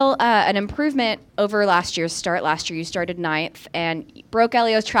Well, an improvement over last year's start. Last year you started ninth and broke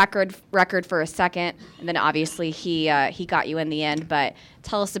Elio's track record for a second, and then obviously he got you in the end. But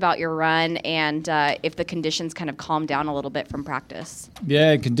tell us about your run and if the conditions kind of calmed down a little bit from practice.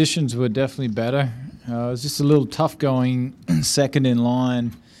 Yeah, conditions were definitely better. It was just a little tough going second in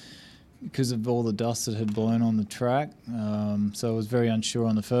line because of all the dust that had blown on the track. So I was very unsure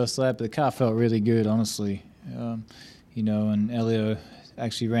on the first lap, but the car felt really good, honestly. And Elio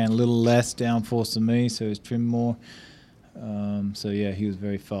actually ran a little less downforce than me, so he was trimmed more. He was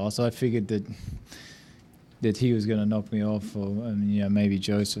very fast. I figured that he was going to knock me off, or maybe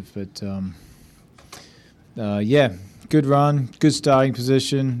Joseph. But good run, good starting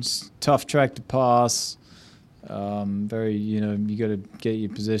position. Tough track to pass. You got to get your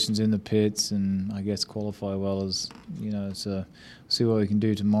positions in the pits and I guess qualify well as So see what we can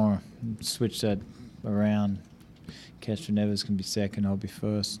do tomorrow. Switch that around. Castro Neves can be second, I'll be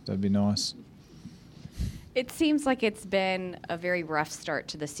first. That'd be nice. It seems like it's been a very rough start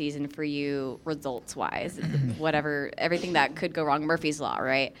to the season for you, results-wise. Everything that could go wrong, Murphy's Law,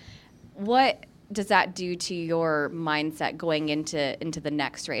 right? What does that do to your mindset going into the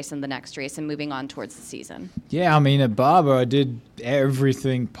next race and moving on towards the season? Yeah, at Barber, I did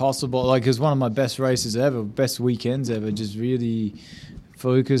everything possible. It was one of my best races ever, best weekends ever, just really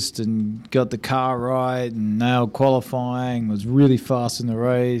focused and got the car right and nailed qualifying, was really fast in the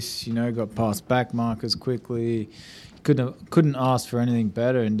race, got past back markers quickly. Couldn't ask for anything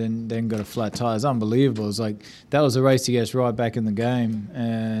better, and then got a flat tire. It's unbelievable. It's like that was a race to get us right back in the game,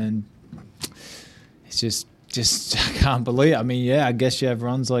 and it's just I can't believe it. I guess you have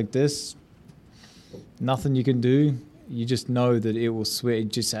runs like this, nothing you can do. You just know that it will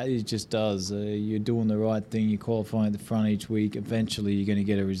switch. It just does. You're doing the right thing. You're qualifying at the front each week. Eventually, you're going to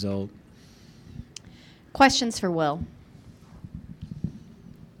get a result. Questions for Will?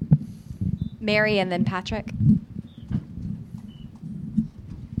 Mary and then Patrick.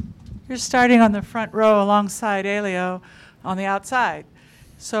 You're starting on the front row alongside Elio on the outside.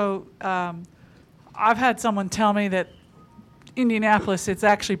 So I've had someone tell me that Indianapolis, it's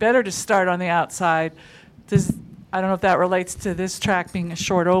actually better to start on the outside. I don't know if that relates to this track being a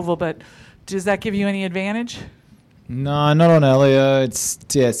short oval, but does that give you any advantage? No, not on Elio. It's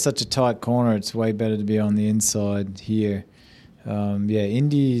such a tight corner. It's way better to be on the inside here.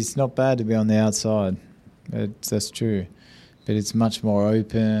 Indy's not bad to be on the outside. That's true. But it's much more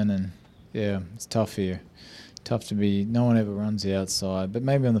open and, it's tough here. Tough to be. No one ever runs the outside, but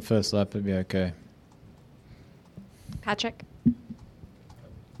maybe on the first lap it'd be okay. Patrick?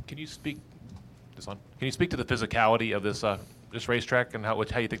 Can you speak to the physicality of this racetrack and how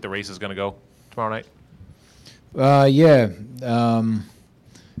you think the race is going to go tomorrow night?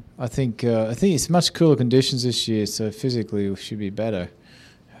 I think it's much cooler conditions this year, so physically it should be better.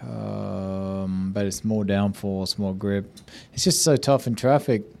 But it's more downforce, more grip. It's just so tough in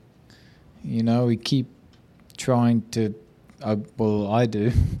traffic. We keep trying to, I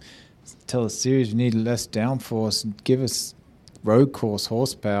do, tell the series we need less downforce and give us road course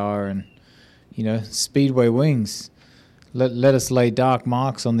horsepower and, speedway wings. Let us lay dark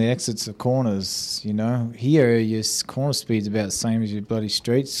marks on the exits of corners, Here, your corner speed's about the same as your bloody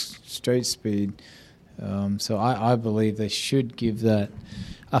straight speed. So I believe they should give that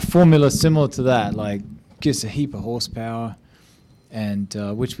a formula similar to that, gives a heap of horsepower, and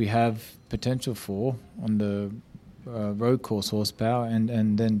which we have potential for on the road course horsepower, and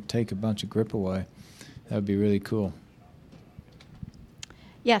then take a bunch of grip away. That would be really cool.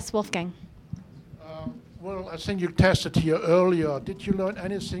 Yes, Wolfgang. Well, I think you tested here earlier. Did you learn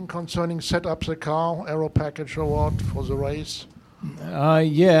anything concerning set up the car, aero package or what, for the race?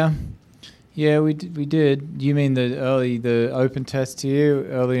 Yeah, we did. You mean the open test here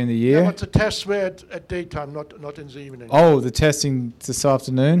early in the year? Yeah, but the tests were at daytime, not in the evening. Oh, the testing this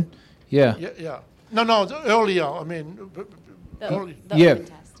afternoon? Yeah. Yeah. No, earlier. Open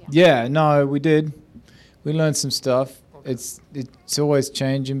test, Yeah, no, we did. We learned some stuff. Okay. It's always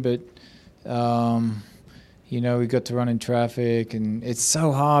changing, but we got to run in traffic, and it's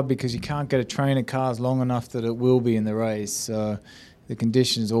so hard because you can't get a train of cars long enough that it will be in the race. So the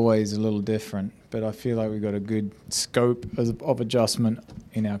condition's always a little different, but I feel like we've got a good scope of adjustment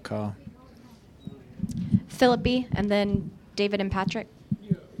in our car. Philip B., and then David and Patrick.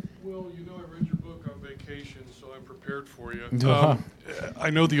 Yeah, well, I read your book on vacation, so I'm prepared for you. I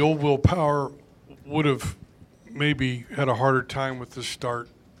know the old Will Power would have maybe had a harder time with this start.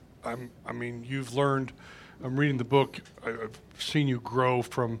 You've learned, I'm reading the book, I've seen you grow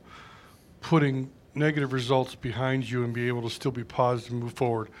from putting negative results behind you and be able to still be positive and move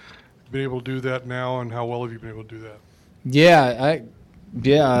forward. Been able to do that now, and how well have you been able to do that? Yeah,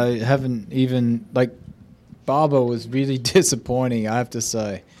 Yeah, I haven't even, like, Barber was really disappointing, I have to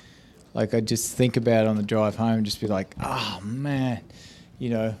say. Like, I just think about it on the drive home and just be like, oh, man.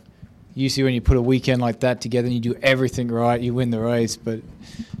 You know, usually when you put a weekend like that together and you do everything right, you win the race. But,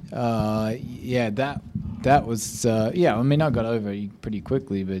 yeah, that was, yeah, I mean, I got over it pretty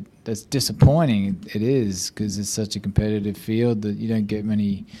quickly, but that's disappointing. It is, because it's such a competitive field that you don't get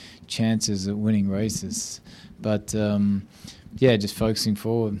many chances at winning races. But, yeah, just focusing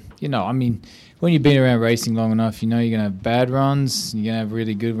forward. You know, I mean, when you've been around racing long enough, you know you're going to have bad runs, you're going to have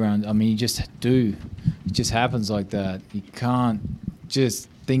really good runs. I mean, you just do. It just happens like that. You can't just,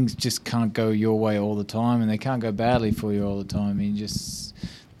 things just can't go your way all the time, and they can't go badly for you all the time. I mean, just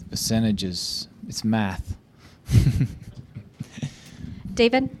percentages. It's math.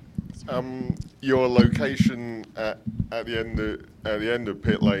 David? Your location at the end of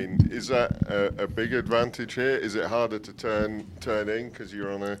pit lane, is that a big advantage here? Is it harder to turn in because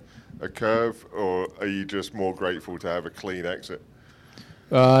you're on a curve, or are you just more grateful to have a clean exit?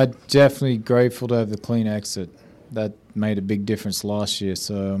 Definitely grateful to have the clean exit. That made a big difference last year,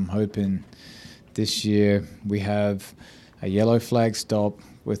 so I'm hoping this year we have a yellow flag stop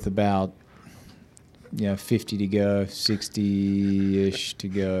with about 50 to go, 60-ish to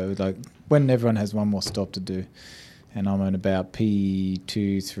go, like when everyone has one more stop to do. And I'm at about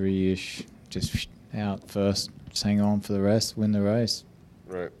P2, 3-ish, just out first, just hang on for the rest, win the race.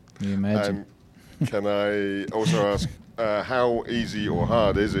 Right. Can you imagine? Can I also ask, how easy or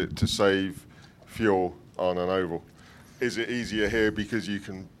hard is it to save fuel on an oval? Is it easier here because you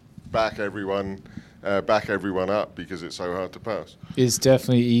can back everyone up because it's so hard to pass? It's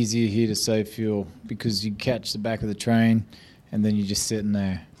definitely easier here to save fuel because you catch the back of the train and then you're just sitting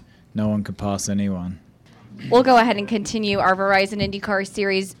there. No one can pass anyone. We'll go ahead and continue our Verizon IndyCar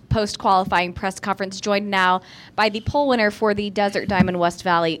Series post-qualifying press conference, joined now by the pole winner for the Desert Diamond West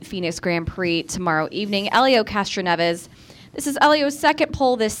Valley Phoenix Grand Prix tomorrow evening, Helio Castroneves. This is Helio's second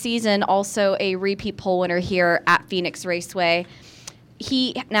pole this season, also a repeat pole winner here at Phoenix Raceway.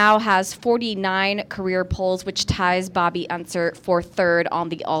 He now has 49 career poles, which ties Bobby Unser for third on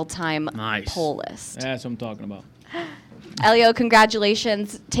the all-time pole list. That's what I'm talking about. Helio,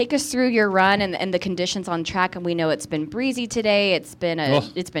 congratulations. Take us through your run and the conditions on track. And we know it's been breezy today. It's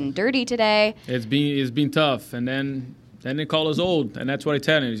been dirty today. It's been tough, and then they call us old, and that's what I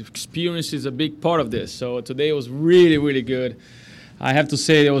tell you. Experience is a big part of this. So today was really, really good. I have to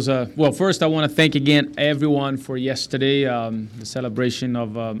say it was first I want to thank again everyone for yesterday, the celebration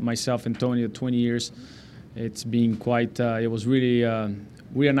of myself and Tony at 20 years. It's been quite, it was really a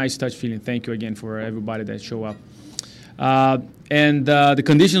nice touch feeling. Thank you again for everybody that showed up. And the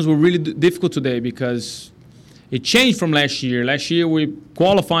conditions were really difficult today because it changed from last year. Last year we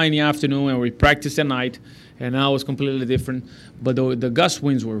qualified in the afternoon and we practiced at night, and now it's completely different. But the gust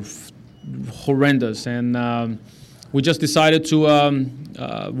winds were horrendous, and we just decided to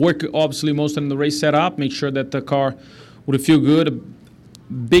work, obviously, most on the race setup, make sure that the car would feel good.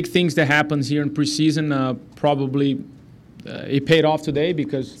 Big things that happens here in preseason, probably it paid off today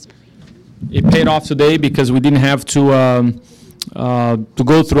because we didn't have to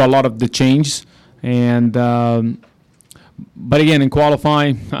go through a lot of the changes. And but again, in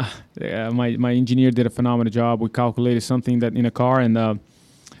qualifying, my engineer did a phenomenal job. We calculated something that in a car, and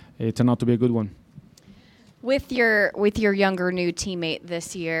it turned out to be a good one. With your younger new teammate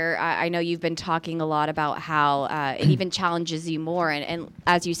this year, I know you've been talking a lot about how it even challenges you more. And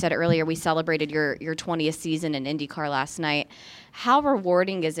as you said earlier, we celebrated your 20th season in IndyCar last night. How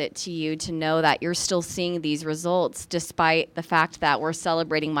rewarding is it to you to know that you're still seeing these results despite the fact that we're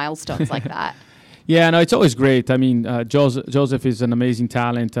celebrating milestones like that? Yeah, no, it's always great. I mean, Joseph is an amazing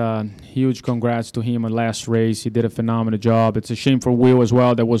talent. Huge congrats to him on last race. He did a phenomenal job. It's a shame for Will as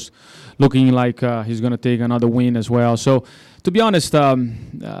well. That was looking like he's going to take another win as well. So, to be honest,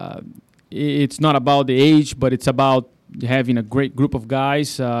 it's not about the age, but it's about having a great group of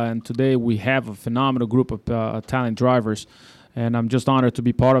guys. And today we have a phenomenal group of talent drivers. And I'm just honored to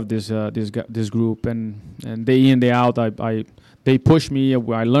be part of this group. And day in, day out, they push me.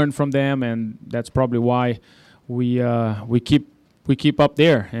 I learn from them, and that's probably why we keep up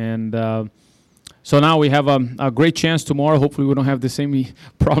there. And so now we have a great chance tomorrow. Hopefully, we don't have the same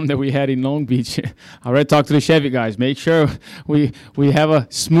problem that we had in Long Beach. I already talked to the Chevy guys. Make sure we have a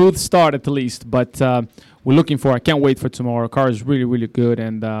smooth start at the least. But we're looking for. I can't wait for tomorrow. Car is really, really good,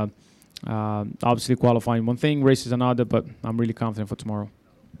 and obviously qualifying one thing, race is another. But I'm really confident for tomorrow.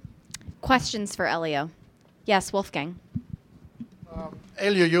 Questions for Helio? Yes, Wolfgang.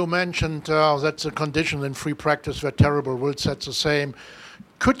 Helio, you mentioned that the conditions in free practice were terrible. Will said the same.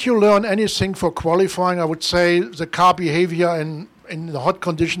 Could you learn anything for qualifying? I would say the car behavior in in the hot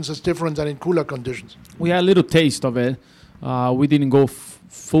conditions is different than in cooler conditions? We had a little taste of it. We didn't go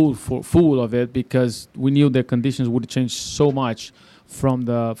full of it because we knew the conditions would change so much from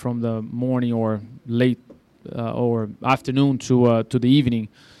the morning or late or afternoon to the evening.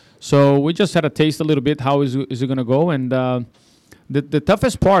 So we just had a taste a little bit. How is it going to go? And the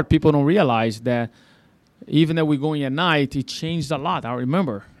toughest part, people don't realize that even though we're going at night, it changed a lot. I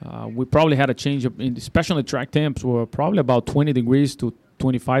remember we probably had a change, especially track temps were probably about 20 degrees to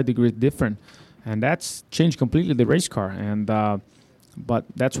 25 degrees different. And that's changed completely the race car. And but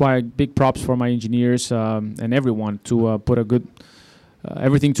that's why big props for my engineers and everyone to put a good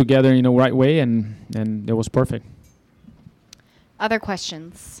everything together in the right way, and it was perfect. Other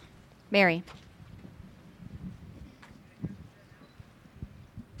questions? Mary.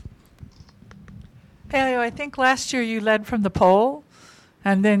 Elio, I think last year you led from the pole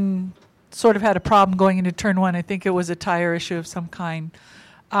and then sort of had a problem going into turn one. I think it was a tire issue of some kind.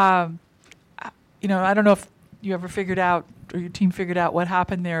 I don't know if you ever figured out or your team figured out what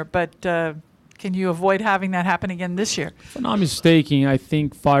happened there, but can you avoid having that happen again this year? If I'm not mistaken, I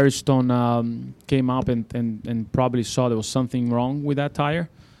think Firestone came up and probably saw there was something wrong with that tire.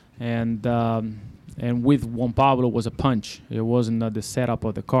 And with Juan Pablo was a punch. It wasn't the setup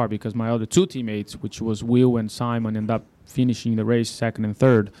of the car because my other two teammates, which was Will and Simon, ended up finishing the race second and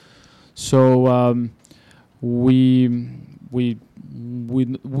third. So we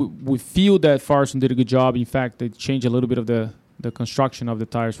feel that Firestone did a good job. In fact, they changed a little bit of the construction of the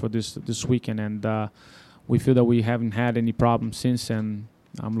tires for this weekend, and we feel that we haven't had any problems since. And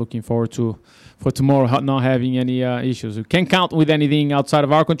I'm looking forward for tomorrow not having any issues. We can't count with anything outside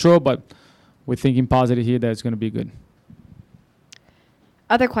of our control, but we're thinking positive here that it's going to be good.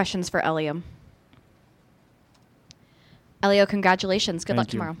 Other questions for Elio? Elio, congratulations. Good luck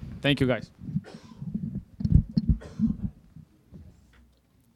Thank you. tomorrow. Thank you, guys.